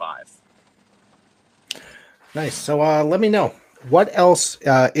 25. Nice. So let me know what else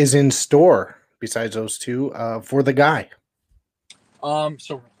is in store besides those two for the guy.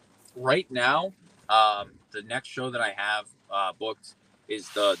 So right now, the next show that I have booked is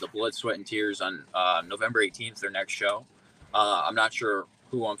the Blood, Sweat, and Tears on November 18th, their next show. I'm not sure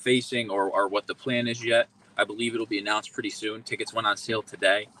who I'm facing or what the plan is yet. I believe it'll be announced pretty soon. Tickets went on sale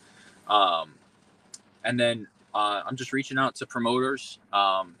today. And then I'm just reaching out to promoters,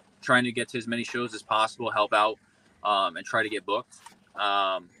 trying to get to as many shows as possible, help out, and try to get booked.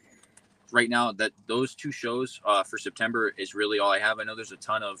 Right now, that those two shows for September is really all I have. I know there's a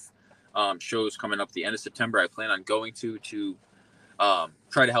ton of shows coming up at the end of September. I plan on going to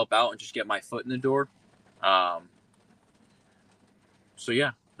try to help out and just get my foot in the door. So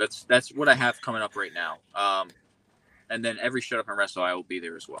yeah, that's what I have coming up right now. And then every Shut Up and Wrestle, I will be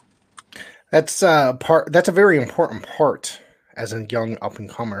there as well. That's That's a very important part as a young up and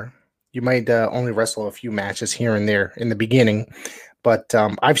comer. You might only wrestle a few matches here and there in the beginning, but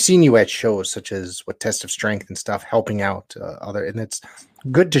I've seen you at shows such as with Test of Strength and stuff, helping out and it's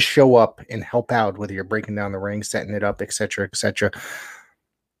good to show up and help out, whether you're breaking down the ring, setting it up, etc., etc.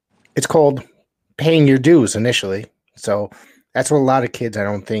 It's called paying your dues initially. So that's what a lot of kids, I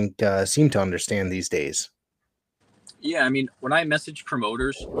don't think, seem to understand these days. Yeah, I mean, when I message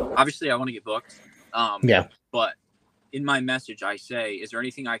promoters, obviously I want to get booked. Yeah. But in my message, I say, is there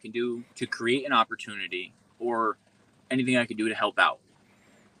anything I can do to create an opportunity or anything I can do to help out?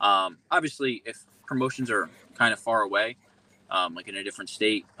 Obviously, if promotions are kind of far away, like in a different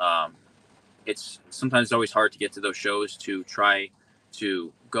state, it's sometimes always hard to get to those shows to try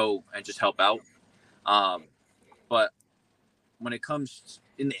to go and just help out. But when it comes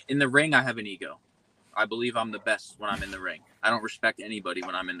in the ring, I have an ego. I believe I'm the best when I'm in the ring. I don't respect anybody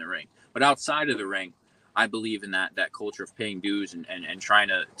when I'm in the ring. But outside of the ring, I believe in that culture of paying dues and trying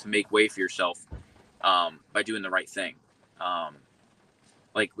to make way for yourself by doing the right thing.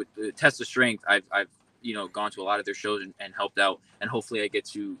 Like with the Test of Strength, I've gone to a lot of their shows and helped out, and hopefully I get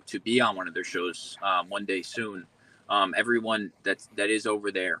to be on one of their shows one day soon. Everyone that is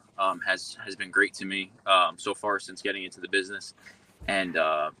over there has been great to me so far since getting into the business, and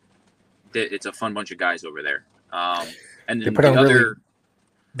it's a fun bunch of guys over there. And then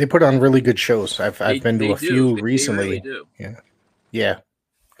they put on really good shows. I've been to a few recently. They really do. Yeah.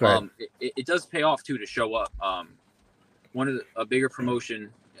 Go ahead. It does pay off too to show up. A bigger promotion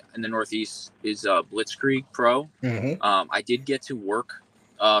in the Northeast is Blitzkrieg Pro. Mm-hmm. I did get to work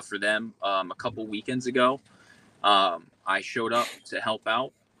for them a couple weekends ago. I showed up to help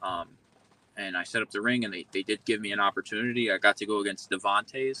out, and I set up the ring, and they did give me an opportunity. I got to go against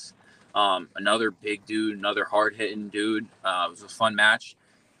Devontae's. Another big dude, another hard-hitting dude. It was a fun match.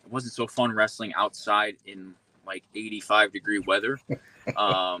 It wasn't so fun wrestling outside in like 85-degree weather.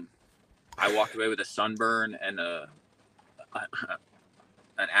 I walked away with a sunburn and an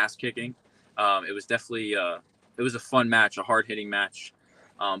ass kicking. It was definitely it was a fun match, a hard-hitting match.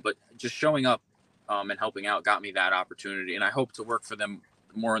 But just showing up and helping out got me that opportunity, and I hope to work for them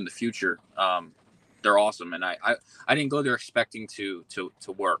more in the future. They're awesome, and I didn't go there expecting to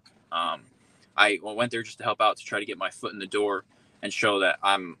work. I went there just to help out, to try to get my foot in the door and show that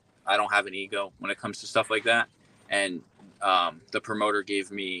I don't have an ego when it comes to stuff like that. And the promoter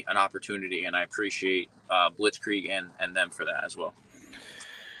gave me an opportunity, and I appreciate Blitzkrieg and them for that as well.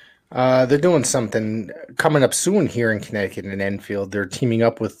 They're doing something coming up soon here in Connecticut in Enfield. They're teaming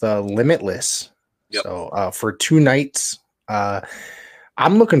up with Limitless. Yep. So for 2 nights,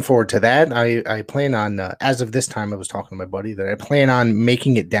 I'm looking forward to that. I plan on, as of this time, I was talking to my buddy that I plan on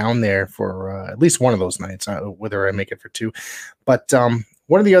making it down there for at least one of those nights, whether I make it for 2. But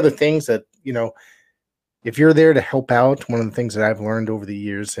one of the other things that, if you're there to help out, one of the things that I've learned over the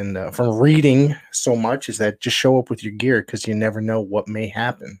years and from reading so much is that just show up with your gear, because you never know what may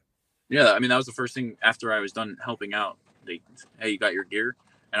happen. Yeah, I mean, that was the first thing after I was done helping out. Hey, you got your gear?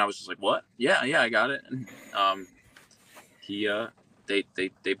 And I was just like, what? Yeah, I got it. And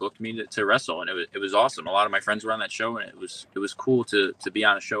they booked me to wrestle, and it was awesome. A lot of my friends were on that show, and it was cool to be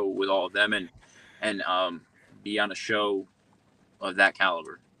on a show with all of them and be on a show of that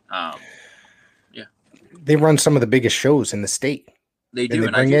caliber. Yeah, they run some of the biggest shows in the state. They do,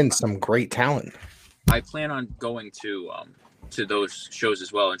 and they bring in some great talent. I plan on going to those shows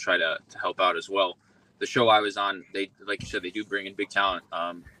as well and try to help out as well. The show I was on, they, like you said, they do bring in big talent.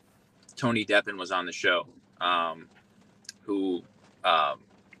 Tony Deppen was on the show, who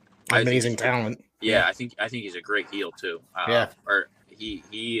amazing talent. Yeah, I think he's a great heel too. Or he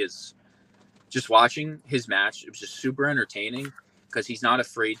is, just watching his match, it was just super entertaining because he's not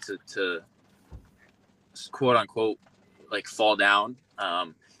afraid to quote unquote like fall down.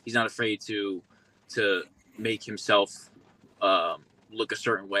 He's not afraid to make himself look a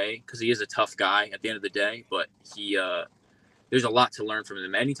certain way, because he is a tough guy at the end of the day. But he there's a lot to learn from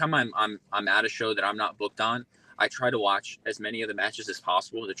him. Anytime I'm at a show that I'm not booked on, I try to watch as many of the matches as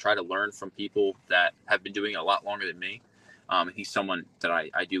possible to try to learn from people that have been doing it a lot longer than me. He's someone that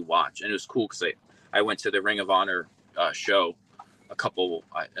I do watch, and it was cool because I went to the Ring of Honor show I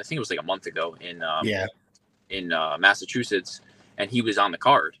think it was like a month ago in Massachusetts, and he was on the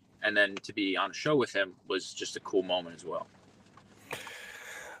card, and then to be on a show with him was just a cool moment as well.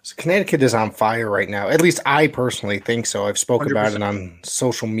 So Connecticut is on fire right now. At least I personally think so. I've spoken 100%. about it on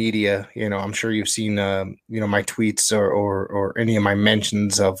social media. I'm sure you've seen, my tweets or any of my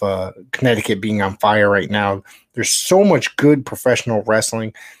mentions of Connecticut being on fire right now. There's so much good professional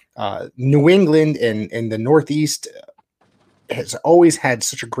wrestling. New England and the Northeast has always had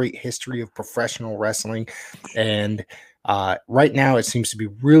such a great history of professional wrestling. And right now it seems to be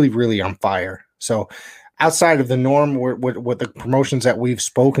really, really on fire. So outside of the norm, what the promotions that we've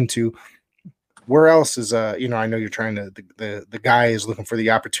spoken to, where else is I know you're trying to the guy is looking for the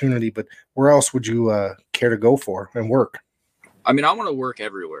opportunity, but where else would you care to go for and work? I mean, I want to work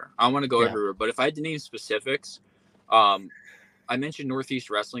everywhere. I want to go everywhere. But if I had to name specifics, I mentioned Northeast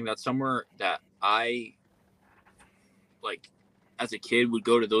Wrestling. That's somewhere that I like as a kid would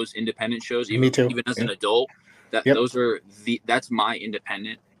go to those independent shows. Even, Me too. Even as an adult, that's my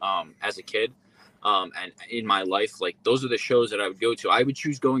independent as a kid. And in my life, like those are the shows that I would go to. I would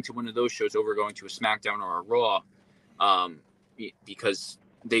choose going to one of those shows over going to a SmackDown or a Raw, because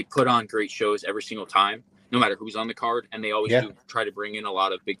they put on great shows every single time, no matter who's on the card, and they always do try to bring in a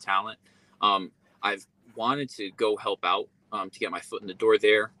lot of big talent. I've wanted to go help out to get my foot in the door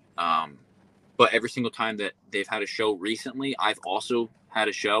there, but every single time that they've had a show recently, I've also had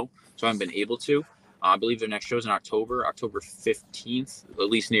a show, so I haven't been able to. I believe their next show is in October 15th, at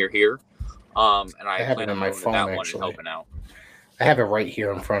least near here. And I have plan it on my phone, that actually. one and helping out. I have it right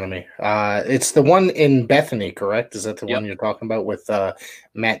here in front of me. It's the one in Bethany, correct? Is that the one you're talking about with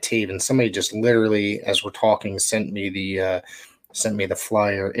Matt Taven? Somebody just literally, as we're talking, sent me the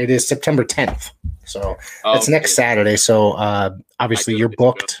flyer. It is September 10th, so it's next Saturday. So obviously you're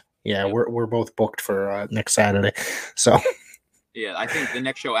booked. Yeah, we're both booked for next Saturday. So yeah, I think the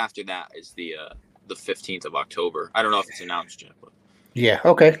next show after that is the 15th of October. I don't know if it's announced yet, but yeah.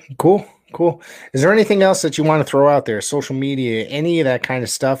 Okay. Cool. Is there anything else that you want to throw out there? Social media, any of that kind of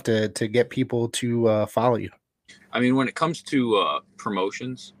stuff to get people to follow you? I mean, when it comes to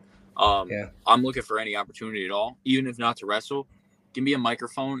promotions, I'm looking for any opportunity at all, even if not to wrestle. Give me a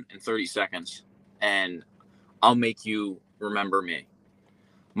microphone in 30 seconds, and I'll make you remember me.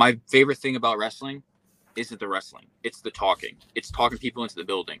 My favorite thing about wrestling isn't the wrestling. It's the talking. It's talking people into the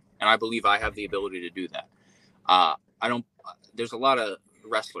building, and I believe I have the ability to do that. There's a lot of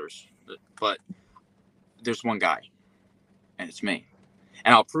wrestlers, but there's one guy, and it's me,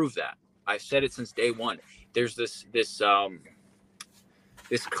 and I'll prove that. I've said it since day one. There's this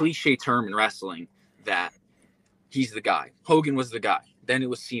cliche term in wrestling that he's the guy. Hogan was the guy. Then it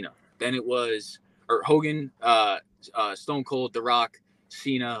was Cena. Then it was Hogan, Stone Cold, The Rock,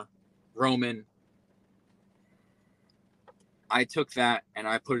 Cena, Roman. I took that and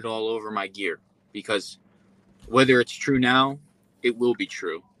I put it all over my gear, because whether it's true now, it will be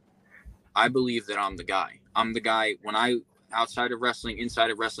true. I believe that I'm the guy. I'm the guy outside of wrestling, inside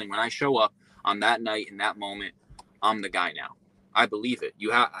of wrestling, when I show up on that night, in that moment, I'm the guy now. I believe it.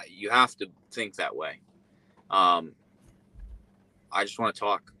 You have to think that way. I just want to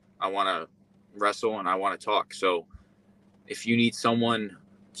talk. I want to wrestle and I want to talk. So if you need someone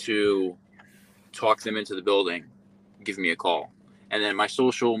to talk them into the building, give me a call. And then my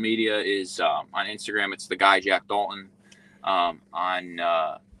social media is on Instagram, it's the guy Jack Dalton. On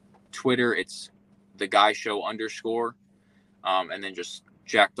Twitter, it's the guy show _. And then just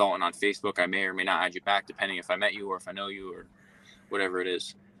Jack Dalton on Facebook. I may or may not add you back, depending if I met you or if I know you or whatever it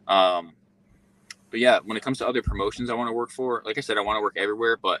is. But yeah, when it comes to other promotions I want to work for, like I said, I want to work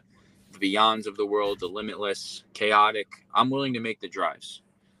everywhere, but the Beyonds of the world, the Limitless, Chaotic, I'm willing to make the drives.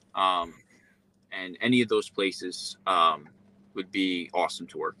 And any of those places would be awesome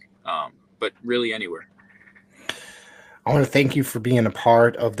to work. But really anywhere. I want to thank you for being a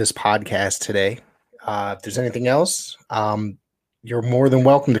part of this podcast today. If there's anything else, you're more than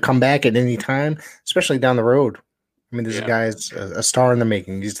welcome to come back at any time, especially down the road. I mean, this guy's a star in the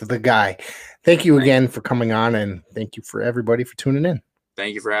making. He's the guy. Thank you again for coming on, and thank you for everybody for tuning in.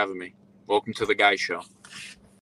 Thank you for having me. Welcome to the Guy Show.